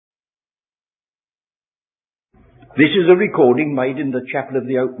This is a recording made in the Chapel of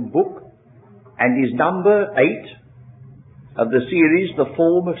the Open Book and is number 8 of the series, The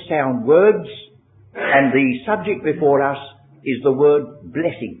Form of Sound Words, and the subject before us is the word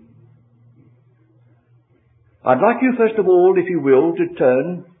blessing. I'd like you first of all, if you will, to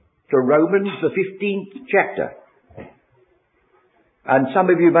turn to Romans the 15th chapter. And some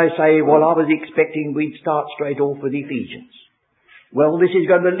of you may say, well, I was expecting we'd start straight off with Ephesians. Well, this is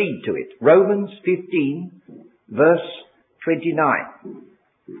going to lead to it. Romans 15, verse 29.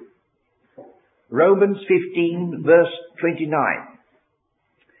 Romans 15, verse 29.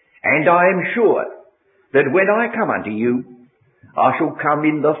 And I am sure that when I come unto you, I shall come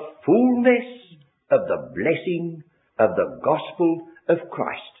in the fullness of the blessing of the gospel of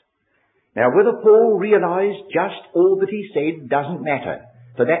Christ. Now, whether Paul realized just all that he said doesn't matter,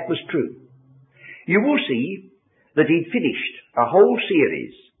 for that was true. You will see that he'd finished a whole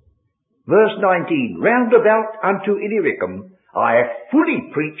series. Verse 19, round about unto Illyricum, I have fully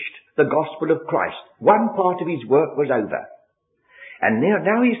preached the gospel of Christ. One part of his work was over. And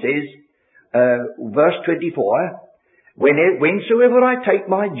now he says, verse 24, whensoever I take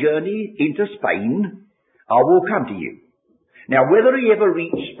my journey into Spain, I will come to you. Now, whether he ever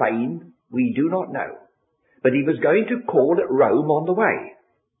reached Spain, we do not know. But he was going to call at Rome on the way.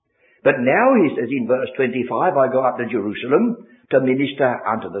 But now he says in verse 25, I go up to Jerusalem to minister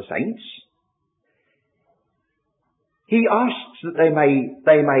unto the saints. He asks that they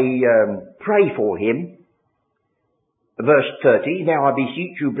may pray for him. Verse 30, now I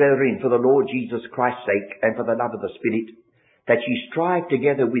beseech you, brethren, for the Lord Jesus Christ's sake and for the love of the Spirit, that ye strive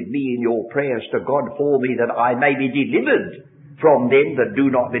together with me in your prayers to God for me, that I may be delivered from them that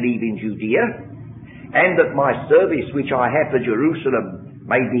do not believe in Judea, and that my service which I have for Jerusalem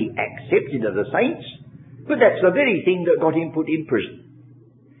may be accepted of the saints. But that's the very thing that got him put in prison.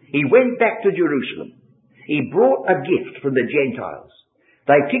 He went back to Jerusalem. He brought a gift from the Gentiles.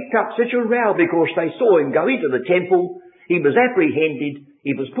 They kicked up such a row because they saw him go into the temple. He was apprehended.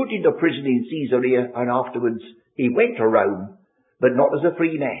 He was put into prison in Caesarea, and afterwards he went to Rome, but not as a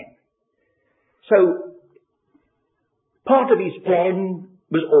free man. So, part of his plan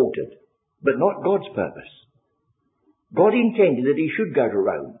was altered, but not God's purpose. God intended that he should go to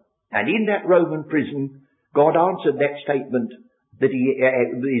Rome. And in that Roman prison, God answered that statement that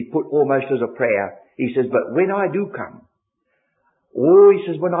he put almost as a prayer. He says, but when I do come,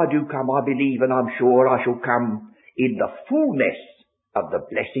 when I do come, I believe and I'm sure I shall come in the fullness of the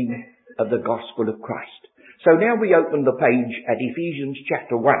blessing of the gospel of Christ. So now we open the page at Ephesians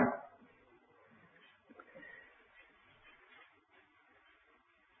chapter 1.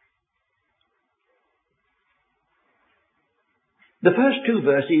 The first two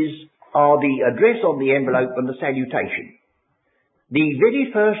verses are the address on the envelope and the salutation. The very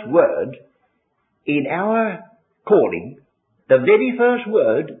first word in our calling, the very first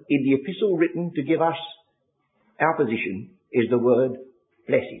word in the epistle written to give us our position is the word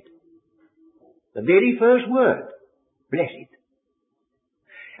blessed. The very first word, blessed.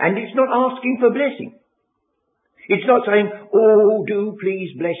 And it's not asking for blessing. It's not saying, oh, do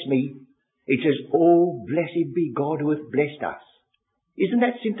please bless me. It says, oh, blessed be God who hath blessed us. Isn't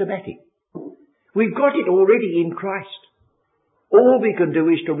that symptomatic? We've got it already in Christ. All we can do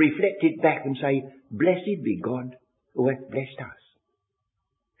is to reflect it back and say, blessed be God who hath blessed us.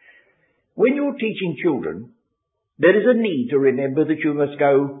 When you're teaching children, there is a need to remember that you must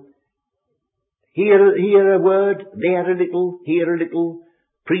go here a word, there a little, here a little,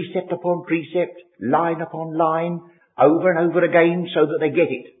 precept upon precept, line upon line, over and over again so that they get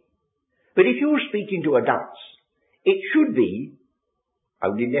it. But if you're speaking to adults, it should be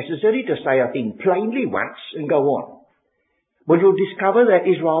only necessary to say a thing plainly once and go on. Well, you'll discover that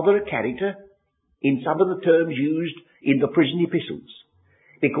is rather a character in some of the terms used in the prison epistles,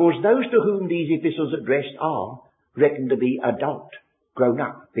 because those to whom these epistles addressed are reckoned to be adult,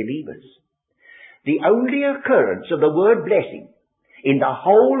 grown-up believers. The only occurrence of the word blessing in the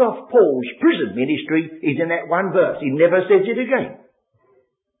whole of Paul's prison ministry is in that one verse. He never says it again.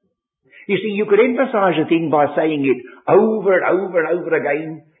 You see, you could emphasize a thing by saying it over and over and over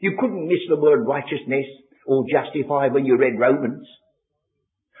again. You couldn't miss the word righteousness or justify when you read Romans.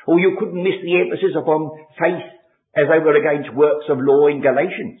 Or you couldn't miss the emphasis upon faith as they were against works of law in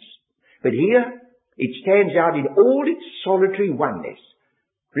Galatians. But here, it stands out in all its solitary oneness.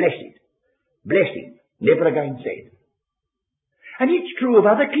 Blessed, blessing, never again said. And it's true of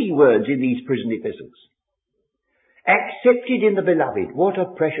other key words in these prison epistles. Accepted in the beloved. What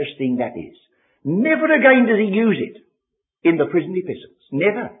a precious thing that is. Never again does he use it in the prison epistles.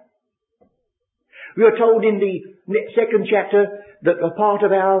 Never. We are told in the second chapter that a part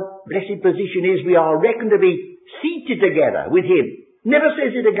of our blessed position is we are reckoned to be seated together with Him. Never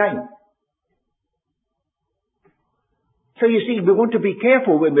says it again. So you see, we want to be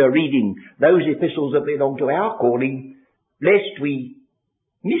careful when we're reading those epistles that belong to our calling, lest we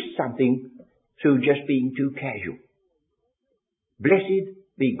miss something through just being too casual. Blessed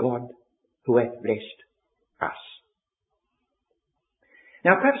be God who hath blessed us.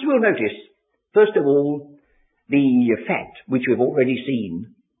 Now perhaps we'll notice, first of all, the fact which we've already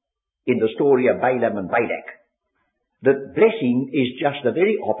seen in the story of Balaam and Balak, that blessing is just the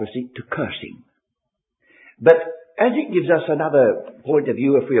very opposite to cursing. But as it gives us another point of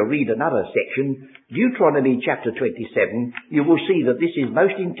view, if we'll read another section, Deuteronomy chapter 27, you will see that this is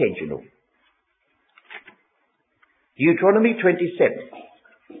most intentional. Deuteronomy 27.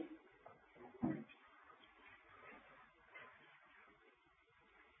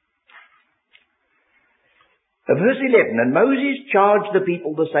 Verse 11, and Moses charged the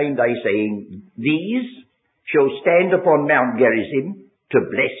people the same day, saying, These shall stand upon Mount Gerizim to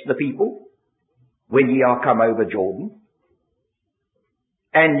bless the people when ye are come over Jordan.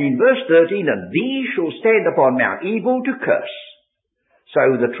 And in verse 13, and these shall stand upon Mount Ebal to curse.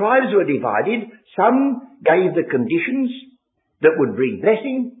 So the tribes were divided. Some gave the conditions that would bring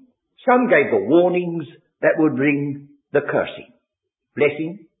blessing. Some gave the warnings that would bring the cursing.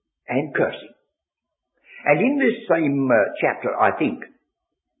 Blessing and cursing. And in this same chapter, I think,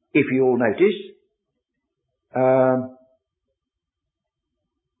 if you'll notice,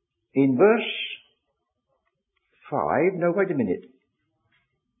 in verse 5, no, wait a minute.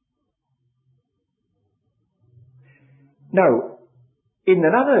 No, in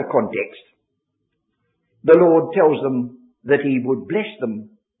another context, the Lord tells them that He would bless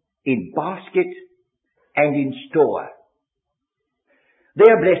them in basket and in store.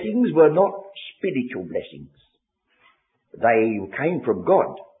 Their blessings were not spiritual blessings. They came from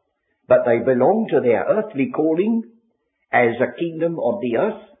God, but they belonged to their earthly calling as a kingdom of the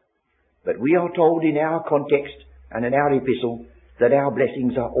earth. But we are told in our context and in our epistle that our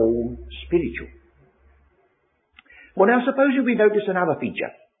blessings are all spiritual. Well, now suppose we notice another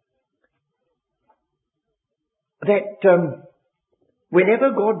feature. That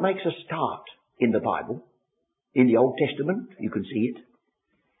whenever God makes a start in the Bible, in the Old Testament, you can see it,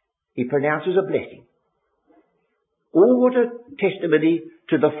 He pronounces a blessing. Oh, what a testimony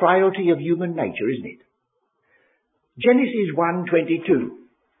to the frailty of human nature, isn't it? Genesis 1:22.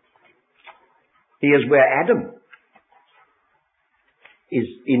 Here's where Adam is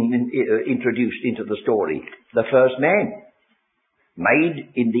introduced into the story. The first man,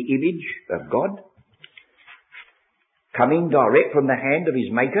 made in the image of God, coming direct from the hand of his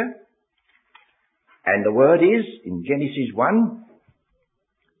Maker. And the word is, in Genesis 1,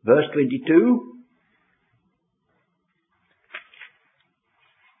 verse 22,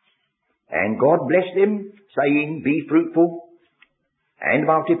 and God blessed them, saying, Be fruitful, and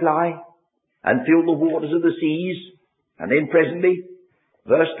multiply, and fill the waters of the seas. And then presently,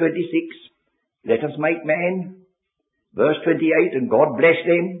 verse 26, let us make man. Verse 28, and God blessed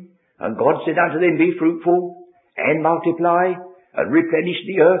them, and God said unto them, Be fruitful, and multiply, and replenish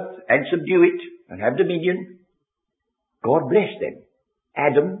the earth, and subdue it, and have dominion. God blessed them.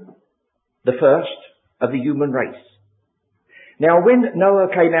 Adam, the first of the human race. Now when Noah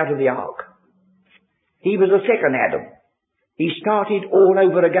came out of the ark, he was the second Adam. He started all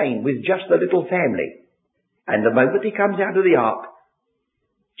over again with just a little family. And the moment he comes out of the ark,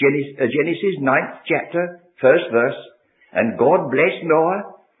 Genesis 9th chapter, first verse, and God blessed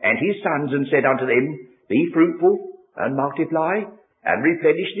Noah and his sons and said unto them, Be fruitful and multiply and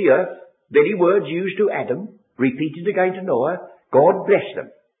replenish the earth. Very words used to Adam, repeated again to Noah. God blessed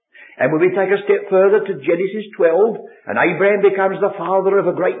them. And when we take a step further to Genesis 12, and Abraham becomes the father of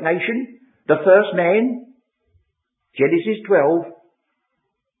a great nation, the first man, Genesis 12.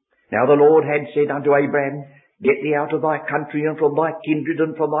 Now the Lord had said unto Abraham, Get thee out of thy country and from thy kindred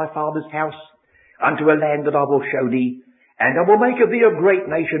and from thy father's house unto a land that I will show thee, and I will make of thee a great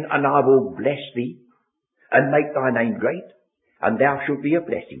nation, and I will bless thee, and make thy name great, and thou shalt be a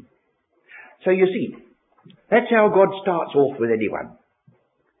blessing. So you see, that's how God starts off with anyone.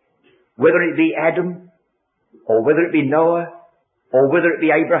 Whether it be Adam, or whether it be Noah, or whether it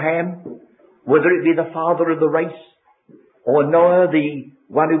be Abraham, whether it be the father of the race, or Noah, the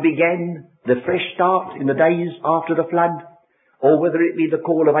one who began the fresh start in the days after the flood, or whether it be the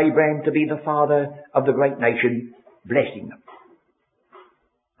call of Abraham to be the father of the great nation, blessing them.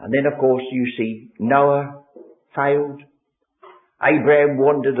 And then of course you see Noah failed. Abraham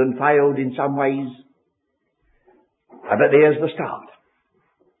wandered and failed in some ways. But there's the start.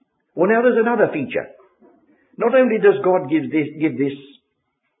 Well, now there's another feature. Not only does God give this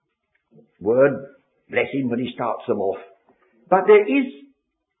word, blessing, when he starts them off, but there is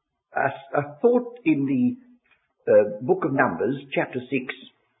a thought in the book of Numbers, chapter 6,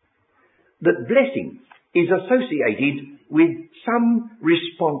 that blessing is associated with some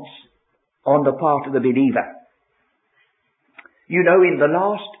response on the part of the believer. You know, in the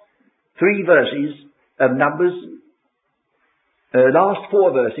last 3 verses of Numbers, last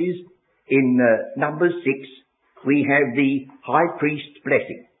 4 verses in Numbers 6, we have the high priest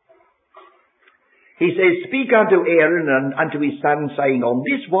blessing. He says, "Speak unto Aaron and unto his sons, saying, On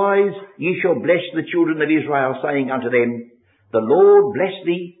this wise ye shall bless the children of Israel, saying unto them, The Lord bless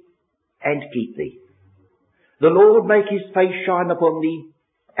thee and keep thee. The Lord make his face shine upon thee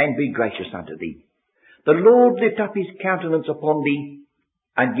and be gracious unto thee. The Lord lift up his countenance upon thee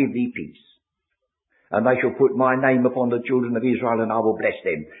and give thee peace. And they shall put my name upon the children of Israel, and I will bless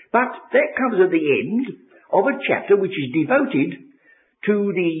them." But that comes at the end of a chapter which is devoted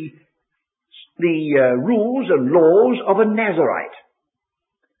to the rules and laws of a Nazarite.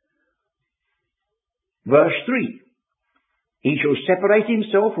 Verse 3, "He shall separate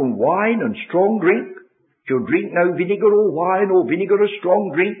himself from wine and strong drink, shall drink no vinegar or wine or vinegar or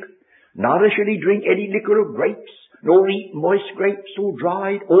strong drink, neither shall he drink any liquor of grapes, nor eat moist grapes or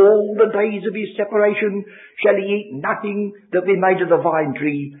dried. All the days of his separation shall he eat nothing that be made of the vine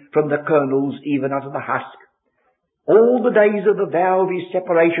tree, from the kernels even unto the husk. All the days of the vow of his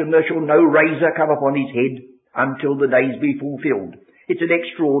separation there shall no razor come upon his head, until the days be fulfilled." It's an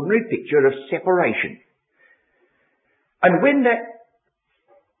extraordinary picture of separation. And when that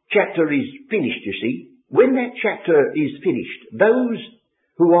chapter is finished, you see, when that chapter is finished, those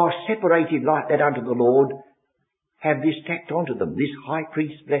who are separated like that unto the Lord have this tacked onto them, this high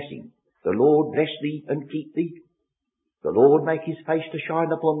priest blessing. "The Lord bless thee and keep thee. The Lord make his face to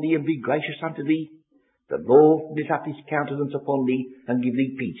shine upon thee and be gracious unto thee. The Lord lift up his countenance upon thee and give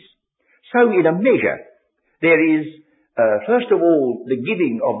thee peace." So in a measure, there is, first of all, the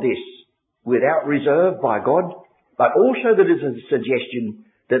giving of this without reserve by God, but also there is a suggestion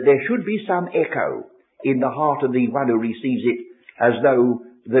that there should be some echo in the heart of the one who receives it, as though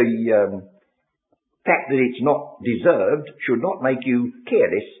the fact that it's not deserved should not make you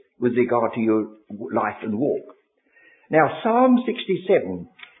careless with regard to your life and walk. Now, Psalm 67,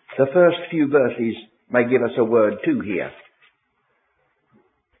 the first few verses, may give us a word too here.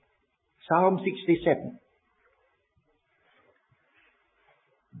 Psalm 67.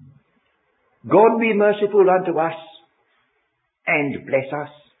 "God be merciful unto us, and bless us,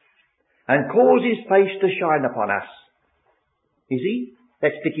 and cause his face to shine upon us." You see,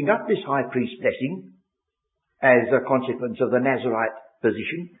 that's picking up this high priest blessing as a consequence of the Nazarite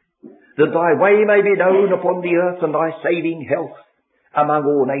position. "That thy way may be known upon the earth, and thy saving health among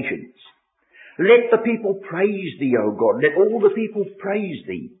all nations. Let the people praise thee, O God. Let all the people praise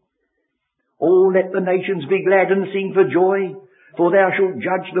thee. Oh, let the nations be glad and sing for joy, for thou shalt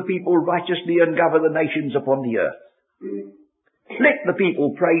judge the people righteously and govern the nations upon the earth. Let the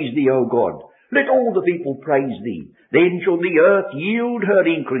people praise thee, O God. Let all the people praise thee. Then shall the earth yield her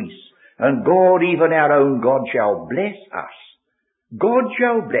increase, and God, even our own God, shall bless us. God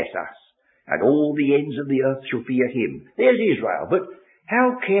shall bless us, and all the ends of the earth shall fear him." There's Israel, but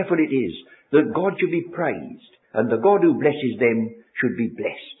how careful it is that God should be praised, and the God who blesses them should be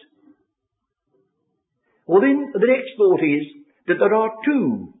blessed. Well, then, the next thought is that there are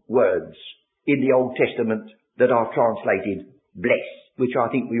 2 words in the Old Testament that are translated bless, which I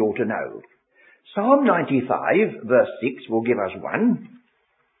think we ought to know. Psalm 95, verse 6, will give us one.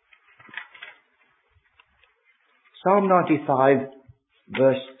 Psalm 95,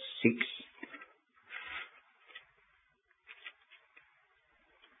 verse 6.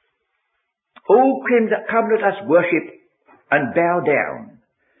 "Oh, come, let us worship and bow down.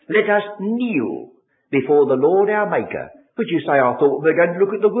 Let us kneel before the Lord our Maker." But you say, I thought we were going to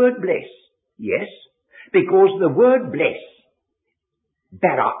look at the word bless. Yes, because the word bless,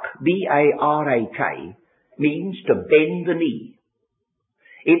 barak, B-A-R-A-K, means to bend the knee.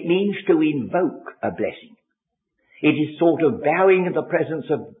 It means to invoke a blessing. It is sort of bowing in the presence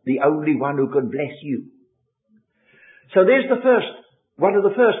of the only one who can bless you. So there's one of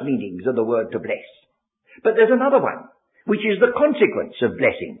the first meanings of the word to bless. But there's another one, which is the consequence of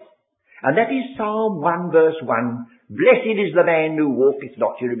blessing. And that is Psalm 1 verse 1. "Blessed is the man who walketh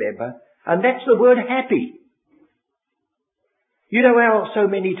not," you remember. And that's the word happy. You know how so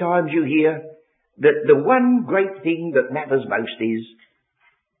many times you hear that the one great thing that matters most is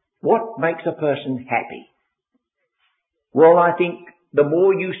what makes a person happy. Well, I think the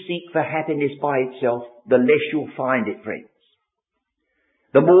more you seek for happiness by itself, the less you'll find it, friends.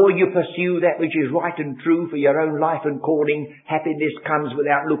 The more you pursue that which is right and true for your own life and calling, happiness comes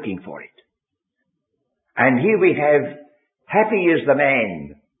without looking for it. And here we have, happy is the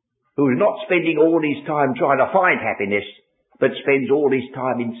man who's not spending all his time trying to find happiness, but spends all his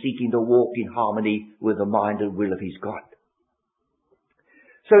time in seeking to walk in harmony with the mind and will of his God.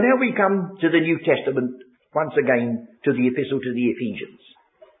 So now we come to the New Testament, once again, to the epistle to the Ephesians.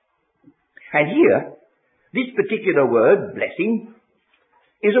 And here, this particular word, blessing,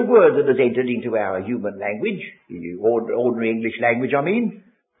 is a word that has entered into our human language, the ordinary English language I mean.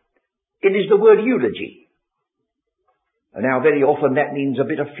 It is the word eulogy. And now very often that means a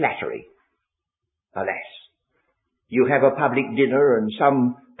bit of flattery. Alas. You have a public dinner and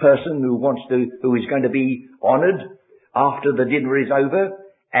some person who is going to be honoured after the dinner is over,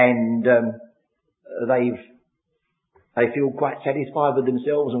 and they feel quite satisfied with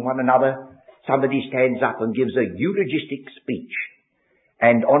themselves and one another. Somebody stands up and gives a eulogistic speech.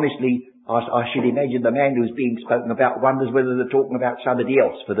 And honestly, I should imagine the man who's being spoken about wonders whether they're talking about somebody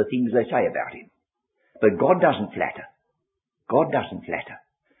else for the things they say about him. But God doesn't flatter. God doesn't flatter.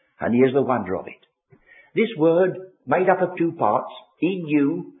 And here's the wonder of it. This word, made up of two parts,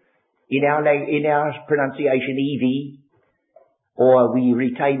 EU, in our pronunciation EV, or we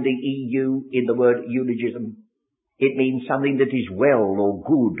retain the EU in the word eulogism. It means something that is well or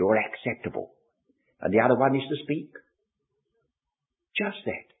good or acceptable. And the other one is to speak. Just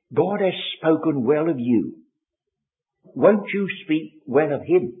that. God has spoken well of you. Won't you speak well of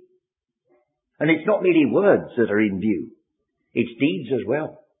him? And it's not merely words that are in view. It's deeds as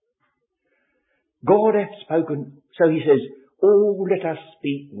well. God hath spoken, so he says, oh, let us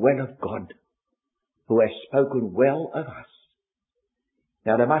speak well of God, who has spoken well of us.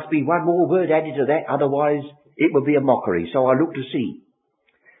 Now there must be one more word added to that, otherwise it would be a mockery. So I look to see.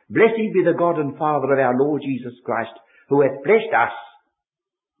 Blessed be the God and Father of our Lord Jesus Christ, who hath blessed us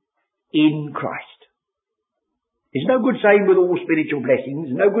in Christ. It's no good saying with all spiritual blessings,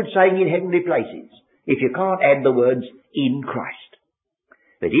 no good saying in heavenly places, if you can't add the words in Christ.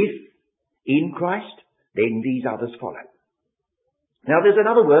 But if in Christ, then these others follow. Now there's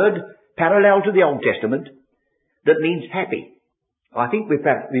another word parallel to the Old Testament that means happy. I think we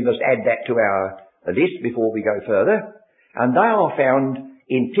must add that to our list before we go further. And they are found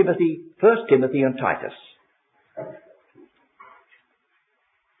in Timothy, 1 Timothy and Titus.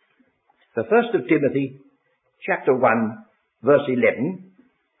 The 1st of Timothy, chapter 1, verse 11.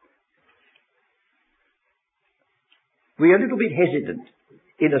 We are a little bit hesitant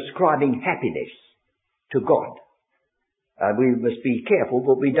in ascribing happiness to God. We must be careful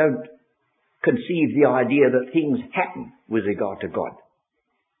that we don't conceive the idea that things happen with regard to God.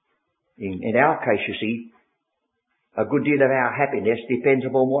 In our case, you see, a good deal of our happiness depends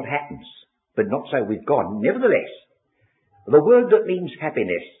upon what happens, but not so with God. Nevertheless, the word that means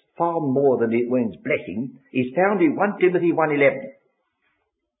happiness, far more than it means blessing, is found in 1 Timothy 1:11.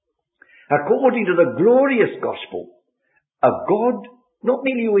 According to the glorious gospel of God, not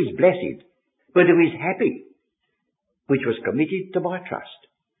merely who is blessed, but who is happy, which was committed to my trust.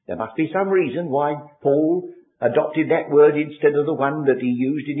 There must be some reason why Paul adopted that word instead of the one that he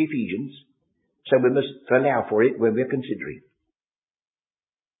used in Ephesians, so we must allow for it when we're considering.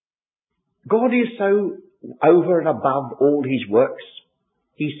 God is so over and above all his works.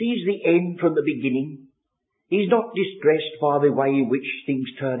 He sees the end from the beginning. He's not distressed by the way in which things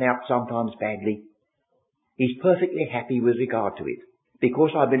turn out sometimes badly. He's perfectly happy with regard to it,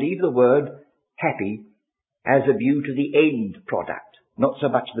 because I believe the word happy has a view to the end product, not so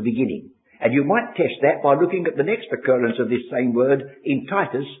much the beginning. And you might test that by looking at the next occurrence of this same word in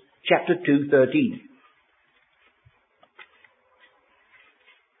Titus chapter 2:13.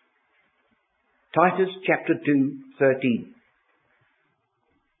 Titus chapter 2:13.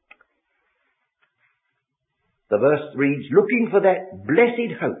 The verse reads, looking for that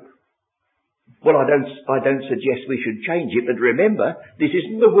blessed hope. Well, I don't suggest we should change it, but remember, this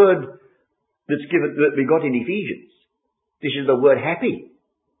isn't the word that we got in Ephesians. This is the word happy.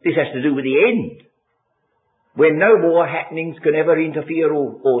 This has to do with the end, when no more happenings can ever interfere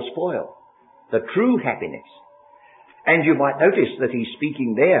or spoil the true happiness. And you might notice that he's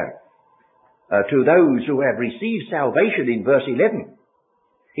speaking there to those who have received salvation in verse 11.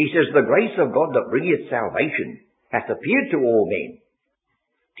 He says, the grace of God that bringeth salvation hath appeared to all men,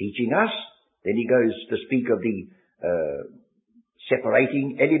 teaching us. Then he goes to speak of the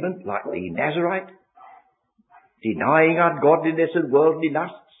separating element, like the Nazarite, denying ungodliness and worldly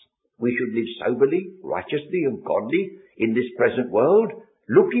lusts. We should live soberly, righteously and godly in this present world,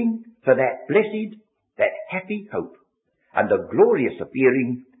 looking for that blessed, that happy hope, and the glorious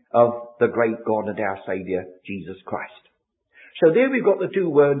appearing of the great God and our Saviour, Jesus Christ. So there we've got the two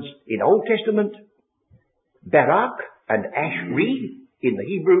words in Old Testament, Barak and Ashri in the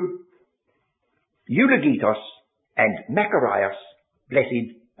Hebrew, Eulogitos and Macarios,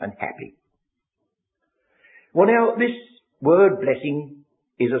 blessed and happy. Well now, this word blessing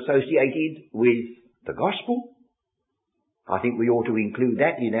is associated with the gospel. I think we ought to include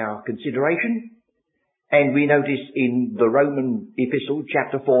that in our consideration. And we notice in the Roman epistle,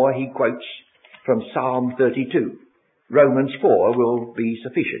 chapter 4, he quotes from Psalm 32. Romans 4 will be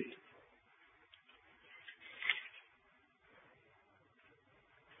sufficient.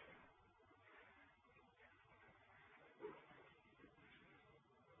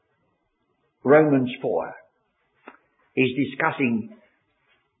 Romans 4 is discussing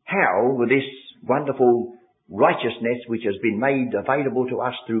how this wonderful righteousness which has been made available to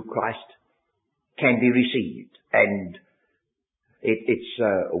us through Christ can be received. And it's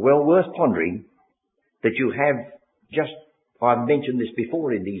well worth pondering that you have just, I've mentioned this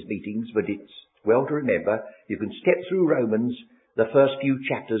before in these meetings, but it's well to remember, you can step through Romans, the first few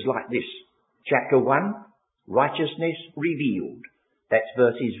chapters like this. Chapter 1, righteousness revealed. That's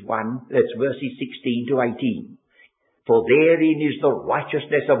verses 16 to 18. For therein is the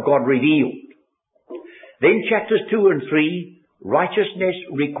righteousness of God revealed. Then chapters 2 and 3, righteousness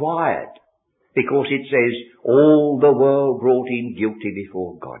required, because it says, all the world brought in guilty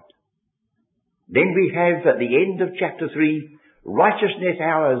before God. Then we have at the end of chapter 3, righteousness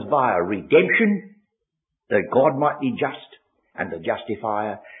ours via redemption, that God might be just and the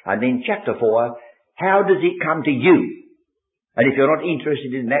justifier. And then chapter 4, how does it come to you? And if you're not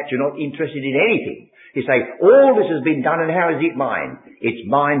interested in that, you're not interested in anything. You say, all this has been done and how is it mine? It's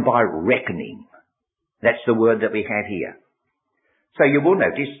mine by reckoning. That's the word that we have here. So you will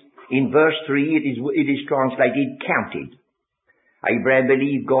notice in verse 3 it is translated counted. Abraham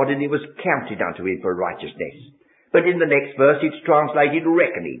believed God and it was counted unto him for righteousness. But in the next verse it's translated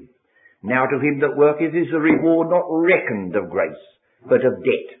reckoning. Now to him that worketh is the reward not reckoned of grace, but of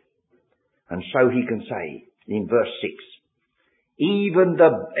debt. And so he can say in verse 6, even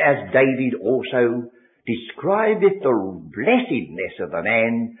as David also describeth the blessedness of the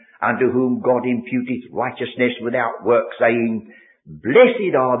man unto whom God imputeth righteousness without work, saying,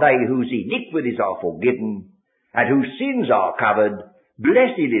 blessed are they whose iniquities are forgiven, and whose sins are covered.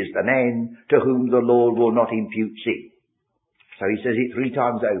 Blessed is the man to whom the Lord will not impute sin. So he says it 3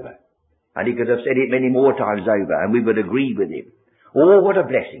 times over. And he could have said it many more times over, and we would agree with him. Oh, what a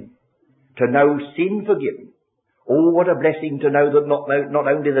blessing to know sin forgiven. Oh, what a blessing to know that not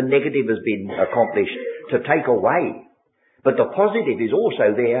only the negative has been accomplished to take away, but the positive is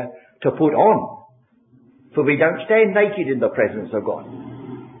also there to put on. For we don't stand naked in the presence of God.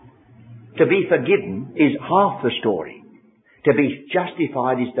 To be forgiven is half the story. To be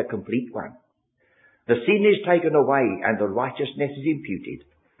justified is the complete one. The sin is taken away and the righteousness is imputed.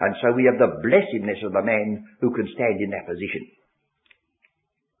 And so we have the blessedness of the man who can stand in that position.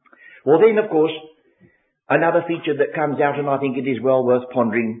 Well then, of course, another feature that comes out, and I think it is well worth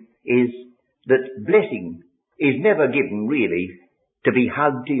pondering, is that blessing is never given really to be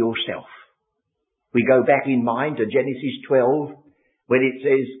hugged to yourself. We go back in mind to Genesis 12 when it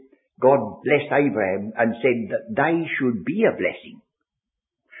says God blessed Abraham and said that they should be a blessing.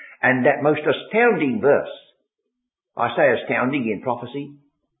 And that most astounding verse, I say astounding in prophecy,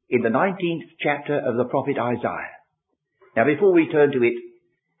 in the 19th chapter of the prophet Isaiah. Now before we turn to it,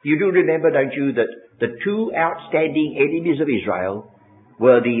 you do remember, don't you, that the 2 outstanding enemies of Israel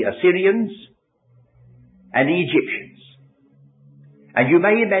were the Assyrians and the Egyptians. And you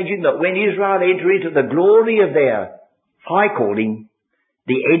may imagine that when Israel entered into the glory of their high calling,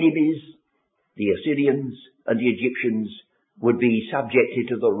 the enemies, the Assyrians and the Egyptians, would be subjected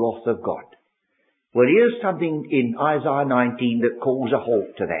to the wrath of God. Well, here's something in Isaiah 19 that calls a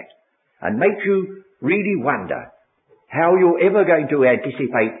halt to that and makes you really wonder how you're ever going to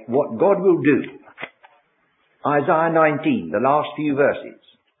anticipate what God will do. Isaiah 19, the last few verses.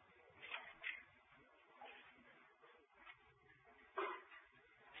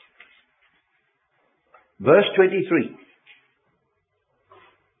 Verse 23.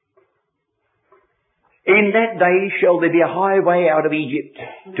 In that day shall there be a highway out of Egypt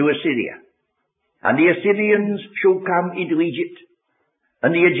to Assyria, and the Assyrians shall come into Egypt,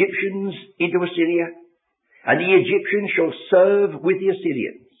 and the Egyptians into Assyria, and the Egyptians shall serve with the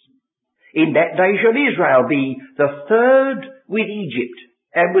Assyrians. In that day shall Israel be the third with Egypt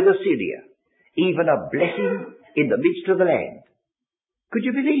and with Assyria, even a blessing in the midst of the land. Could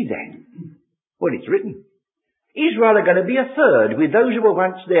you believe that? Well, it's written. Israel are going to be a third with those who were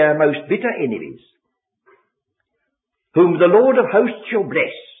once their most bitter enemies, whom the Lord of hosts shall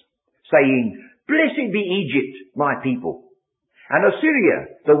bless, saying, blessed be Egypt, my people, and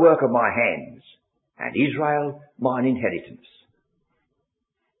Assyria the work of my hands, and Israel mine inheritance.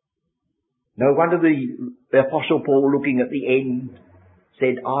 No wonder the Apostle Paul, looking at the end,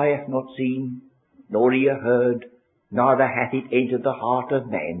 said, Eye hath not seen, nor ear heard, neither hath it entered the heart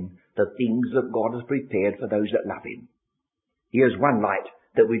of man, the things that God has prepared for those that love him. Here's one light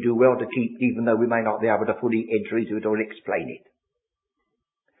that we do well to keep, even though we may not be able to fully enter into it or explain it.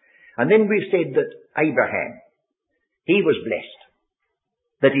 And then we've said that Abraham, he was blessed,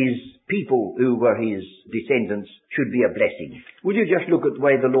 that his people who were his descendants should be a blessing. Would you just look at the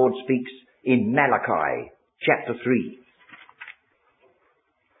way the Lord speaks in Malachi chapter 3.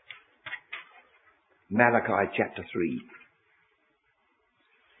 Malachi chapter 3.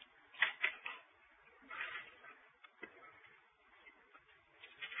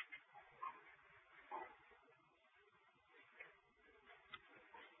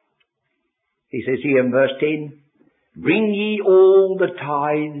 He says here in verse 10, Bring ye all the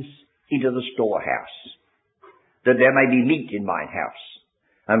tithes into the storehouse, that there may be meat in mine house.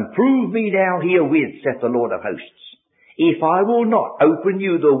 And prove me now herewith, saith the Lord of hosts, if I will not open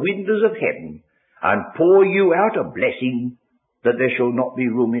you the windows of heaven, and pour you out a blessing, that there shall not be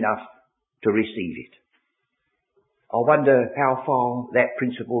room enough to receive it. I wonder how far that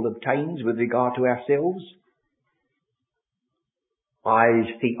principle obtains with regard to ourselves. I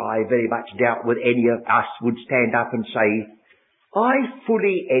think I very much doubt whether any of us would stand up and say, I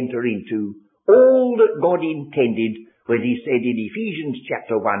fully enter into all that God intended when he said in Ephesians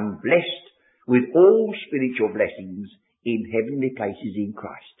chapter 1, blessed with all spiritual blessings in heavenly places in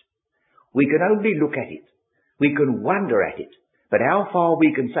Christ. We can only look at it. We can wonder at it. But how far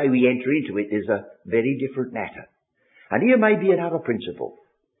we can say we enter into it is a very different matter. And here may be another principle.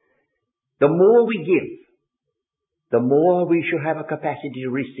 The more we give, the more we shall have a capacity to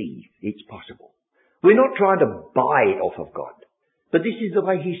receive. It's possible. We're not trying to buy it off of God. But this is the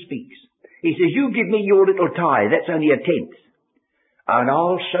way he speaks. He says, you give me your little tithe, that's only a tenth. And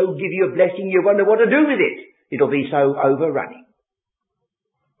I'll so give you a blessing you wonder what to do with it. It'll be so overrunning.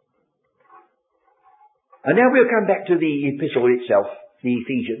 And now we'll come back to the epistle itself, the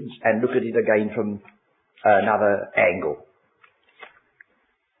Ephesians, and look at it again from another angle.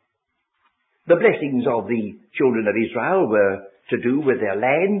 The blessings of the children of Israel were to do with their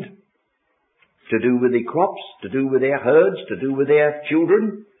land, to do with the crops, to do with their herds, to do with their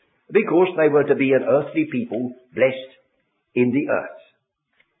children, because they were to be an earthly people blessed in the earth.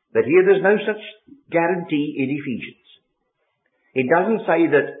 But here there's no such guarantee in Ephesians. It doesn't say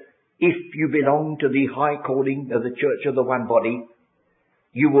that if you belong to the high calling of the church of the one body,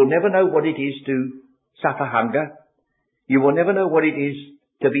 you will never know what it is to suffer hunger. You will never know what it is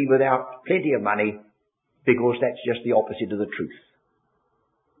to be without plenty of money, because that's just the opposite of the truth.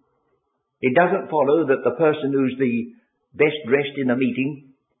 It doesn't follow that the person who's the best dressed in a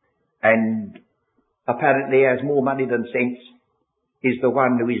meeting and apparently has more money than sense is the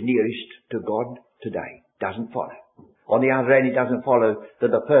one who is nearest to God today. Doesn't follow. On the other hand, it doesn't follow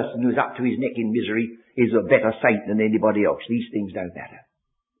that the person who's up to his neck in misery is a better saint than anybody else. These things don't matter.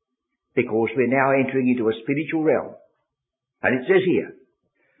 Because we're now entering into a spiritual realm. And it says here,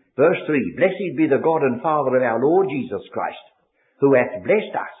 verse 3, Blessed be the God and Father of our Lord Jesus Christ, who hath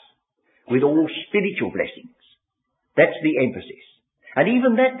blessed us with all spiritual blessings. That's the emphasis. And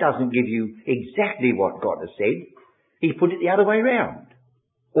even that doesn't give you exactly what God has said. He put it the other way round.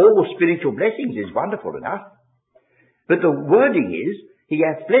 All spiritual blessings is wonderful enough. But the wording is, He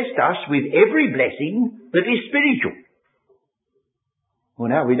hath blessed us with every blessing that is spiritual. Well,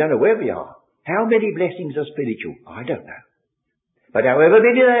 now we don't know where we are. How many blessings are spiritual? I don't know. But however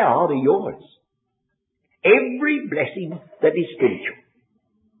many they are, they're yours. Every blessing that is spiritual.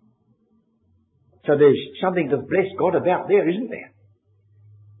 So there's something to bless God about there, isn't there?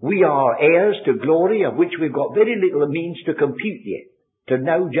 We are heirs to glory of which we've got very little means to compute yet, to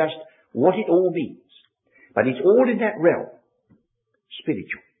know just what it all means. But it's all in that realm,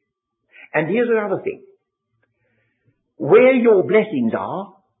 spiritual. And here's another thing. Where your blessings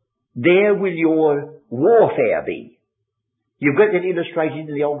are, there will your warfare be. You've got that illustrated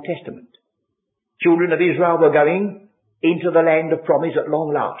in the Old Testament. Children of Israel were going into the land of promise at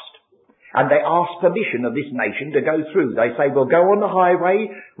long last. And they asked permission of this nation to go through. They say, we'll go on the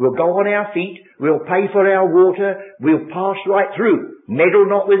highway, we'll go on our feet, we'll pay for our water, we'll pass right through. Meddle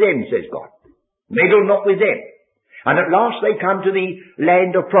not with them, says God. Meddle not with them. And at last they come to the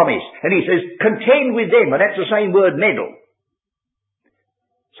land of promise. And he says, contend with them. And that's the same word, meddle.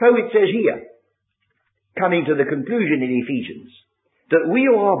 So it says here, coming to the conclusion in Ephesians, that we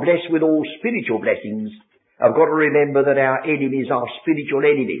who are blessed with all spiritual blessings have got to remember that our enemies are spiritual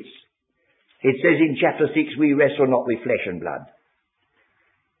enemies. It says in chapter 6, we wrestle not with flesh and blood.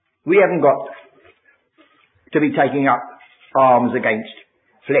 We haven't got to be taking up arms against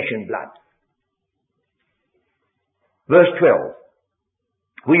flesh and blood. Verse 12.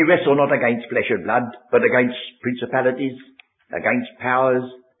 We wrestle not against flesh and blood, but against principalities, against powers,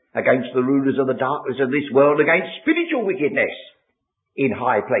 against the rulers of the darkness of this world, against spiritual wickedness in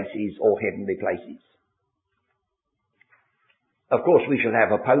high places or heavenly places. Of course, we shall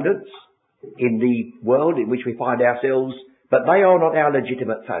have opponents in the world in which we find ourselves, but they are not our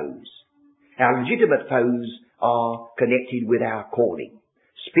legitimate foes. Our legitimate foes are connected with our calling.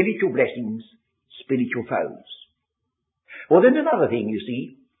 Spiritual blessings, spiritual foes. Well, then another thing, you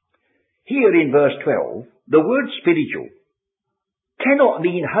see, here in verse 12, the word spiritual cannot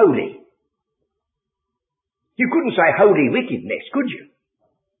mean holy. You couldn't say holy wickedness, could you?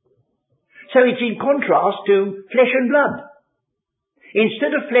 So it's in contrast to flesh and blood.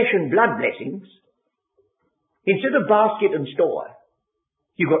 Instead of flesh and blood blessings, instead of basket and store,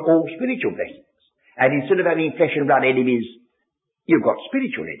 you've got all spiritual blessings. And instead of having flesh and blood enemies, you've got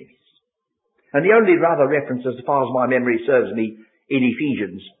spiritual enemies. And the only rather reference, as far as my memory serves me, in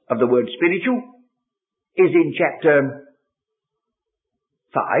Ephesians of the word spiritual is in chapter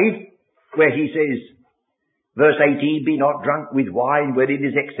 5, where he says, verse 18, be not drunk with wine wherein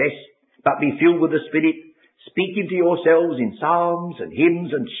is excess, but be filled with the Spirit, speaking to yourselves in psalms and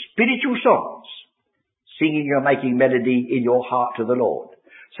hymns and spiritual songs, singing and making melody in your heart to the Lord.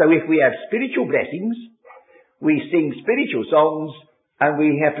 So if we have spiritual blessings, we sing spiritual songs, and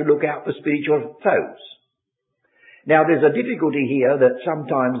we have to look out for spiritual foes. Now there's a difficulty here that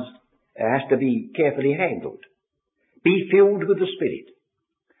sometimes has to be carefully handled. Be filled with the Spirit.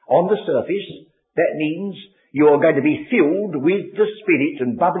 On the surface, that means you are going to be filled with the Spirit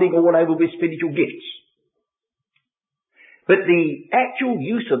and bubbling all over with spiritual gifts. But the actual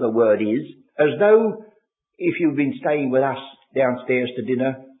use of the word is as though if you've been staying with us downstairs to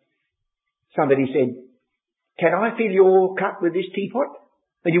dinner, somebody said, can I fill your cup with this teapot?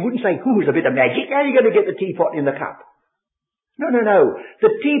 And you wouldn't say, it's a bit of magic. How are you going to get the teapot in the cup? No.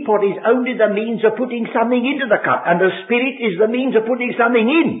 The teapot is only the means of putting something into the cup, and the Spirit is the means of putting something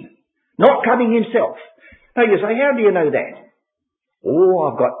in, not coming himself. Now you say, how do you know that? Oh,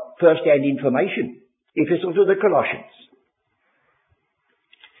 I've got first-hand information. Epistle to the Colossians.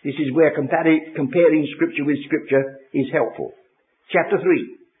 This is where comparing Scripture with Scripture is helpful. Chapter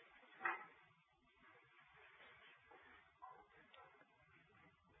 3.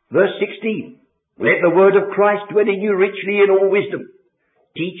 Verse 16, let the word of Christ dwell in you richly in all wisdom,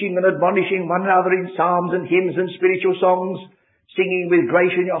 teaching and admonishing one another in psalms and hymns and spiritual songs, singing with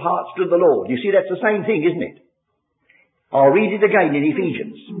grace in your hearts to the Lord. You see, that's the same thing, isn't it? I'll read it again in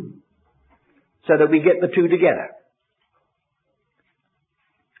Ephesians, so that we get the two together.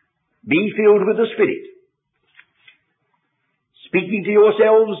 Be filled with the Spirit, speaking to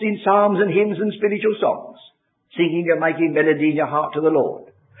yourselves in psalms and hymns and spiritual songs, singing and making melody in your heart to the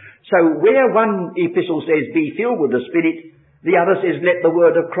Lord. So where one epistle says, be filled with the Spirit, the other says, let the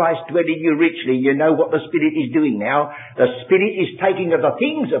word of Christ dwell in you richly. You know what the Spirit is doing now. The Spirit is taking of the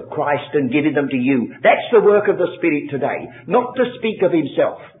things of Christ and giving them to you. That's the work of the Spirit today. Not to speak of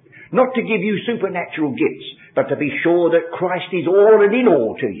himself. Not to give you supernatural gifts, but to be sure that Christ is all and in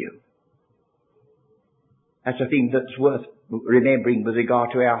all to you. That's a thing that's worth remembering with regard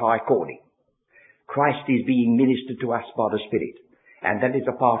to our high calling. Christ is being ministered to us by the Spirit. And that is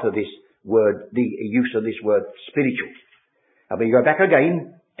a part of this word, the use of this word, spiritual. And we go back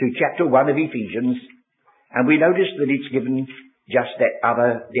again to chapter 1 of Ephesians, and we notice that it's given just that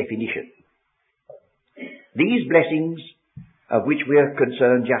other definition. These blessings of which we are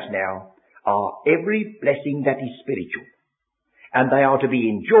concerned just now are every blessing that is spiritual. And they are to be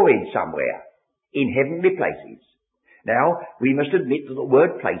enjoyed somewhere in heavenly places. Now, we must admit that the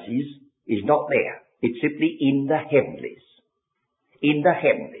word places is not there. It's simply in the heavenlies. In the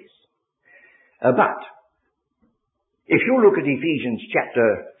heavenlies. But, if you look at Ephesians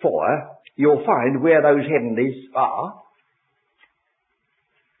chapter 4, you'll find where those heavenlies are.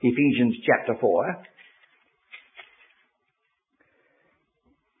 Ephesians chapter 4.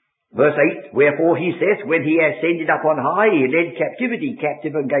 Verse 8, wherefore he saith, when he ascended up on high, he led captivity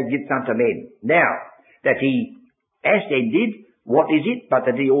captive and gave gifts unto men. Now, that he ascended, what is it but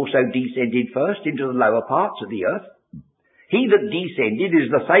that he also descended first into the lower parts of the earth? He that descended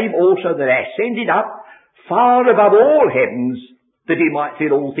is the same also that ascended up far above all heavens, that he might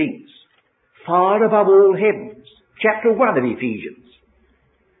fill all things. Far above all heavens. Chapter 1 of Ephesians.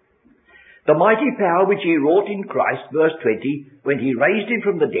 The mighty power which he wrought in Christ, verse 20, when he raised him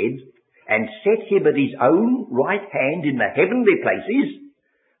from the dead, and set him at his own right hand in the heavenly places,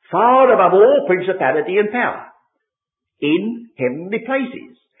 far above all principality and power. In heavenly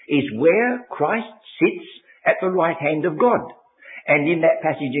places. is where Christ sits at the right hand of God. And in that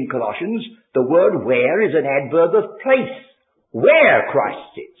passage in Colossians, the word where is an adverb of place. Where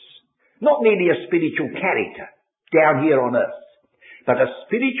Christ sits. Not merely a spiritual character down here on earth, but a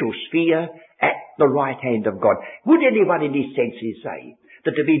spiritual sphere at the right hand of God. Would anyone in his senses say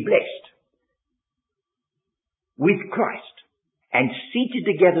that to be blessed with Christ and seated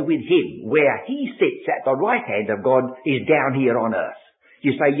together with him where he sits at the right hand of God is down here on earth?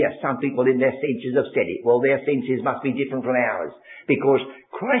 You say, yes, some people in their senses have said it. Well, their senses must be different from ours, because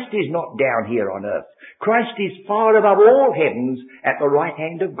Christ is not down here on earth. Christ is far above all heavens at the right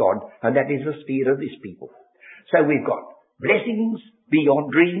hand of God, and that is the sphere of this people. So we've got blessings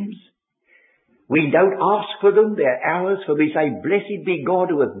beyond dreams. We don't ask for them, they're ours, for we say, blessed be God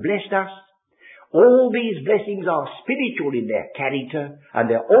who hath blessed us. All these blessings are spiritual in their character, and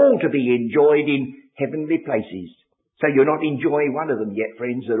they're all to be enjoyed in heavenly places. So you're not enjoying one of them yet,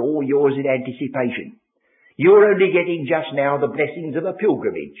 friends. They're all yours in anticipation. You're only getting just now the blessings of a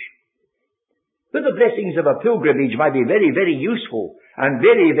pilgrimage. But the blessings of a pilgrimage may be very, very useful and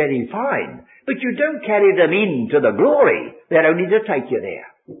very, very fine. But you don't carry them into the glory. They're only to take you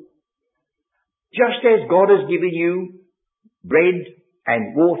there. Just as God has given you bread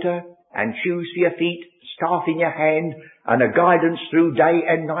and water and shoes for your feet, staff in your hand, and a guidance through day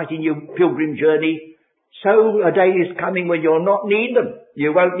and night in your pilgrim journey, so a day is coming when you'll not need them.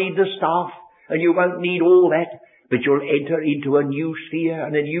 You won't need the staff, and you won't need all that, but you'll enter into a new sphere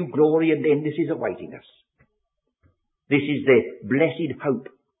and a new glory, and then this is awaiting us. This is the blessed hope,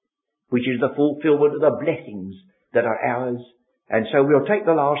 which is the fulfillment of the blessings that are ours. And so we'll take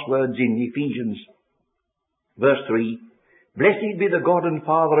the last words in Ephesians verse 3. Blessed be the God and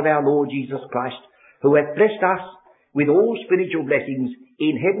Father of our Lord Jesus Christ, who hath blessed us with all spiritual blessings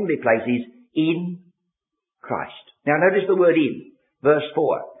in heavenly places in Christ. Now notice the word in, verse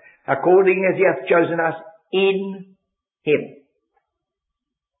 4. According as he hath chosen us in him.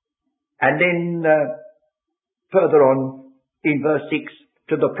 And then further on in verse 6,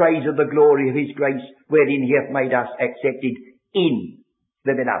 to the praise of the glory of his grace, wherein he hath made us accepted in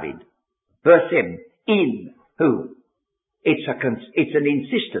the beloved. Verse 7, in who? It's an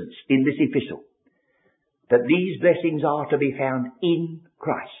insistence in this epistle that these blessings are to be found in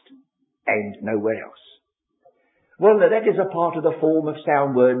Christ and nowhere else. Well, that is a part of the form of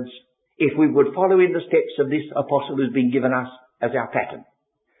sound words, if we would follow in the steps of this apostle who's been given us as our pattern.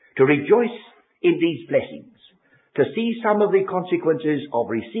 To rejoice in these blessings, to see some of the consequences of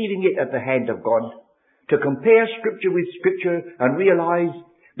receiving it at the hand of God, to compare Scripture with Scripture and realize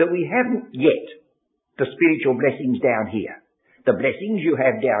that we haven't yet the spiritual blessings down here. The blessings you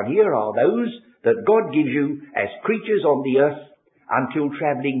have down here are those that God gives you as creatures on the earth until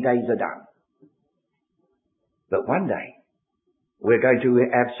travelling days are done. But one day, we're going to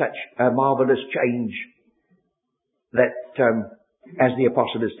have such a marvellous change that, as the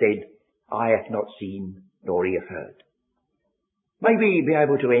apostle has said, eye hath not seen, nor ear heard. May we be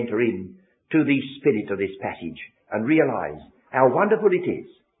able to enter in to the spirit of this passage and realize how wonderful it is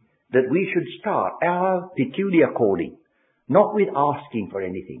that we should start our peculiar calling, not with asking for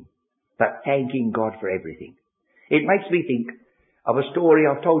anything, but thanking God for everything. It makes me think of a story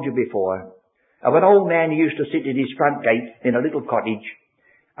I've told you before, of an old man who used to sit at his front gate in a little cottage,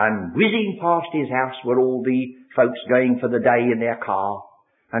 and whizzing past his house were all the folks going for the day in their car.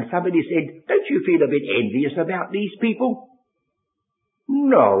 And somebody said, don't you feel a bit envious about these people?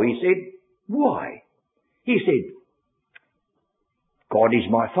 No, he said. Why? He said, God is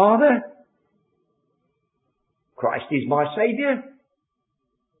my Father. Christ is my Saviour.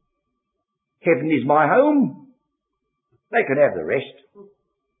 Heaven is my home. They can have the rest.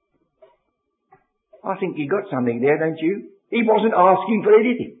 I think you got something there, don't you? He wasn't asking for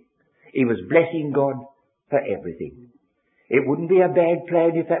anything. He was blessing God for everything. It wouldn't be a bad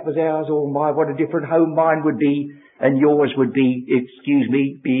plan if that was ours. Oh my, what a different home mine would be, and yours would be, excuse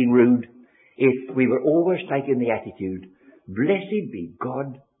me, being rude, if we were always taking the attitude, blessed be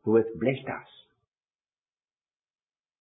God who hath blessed us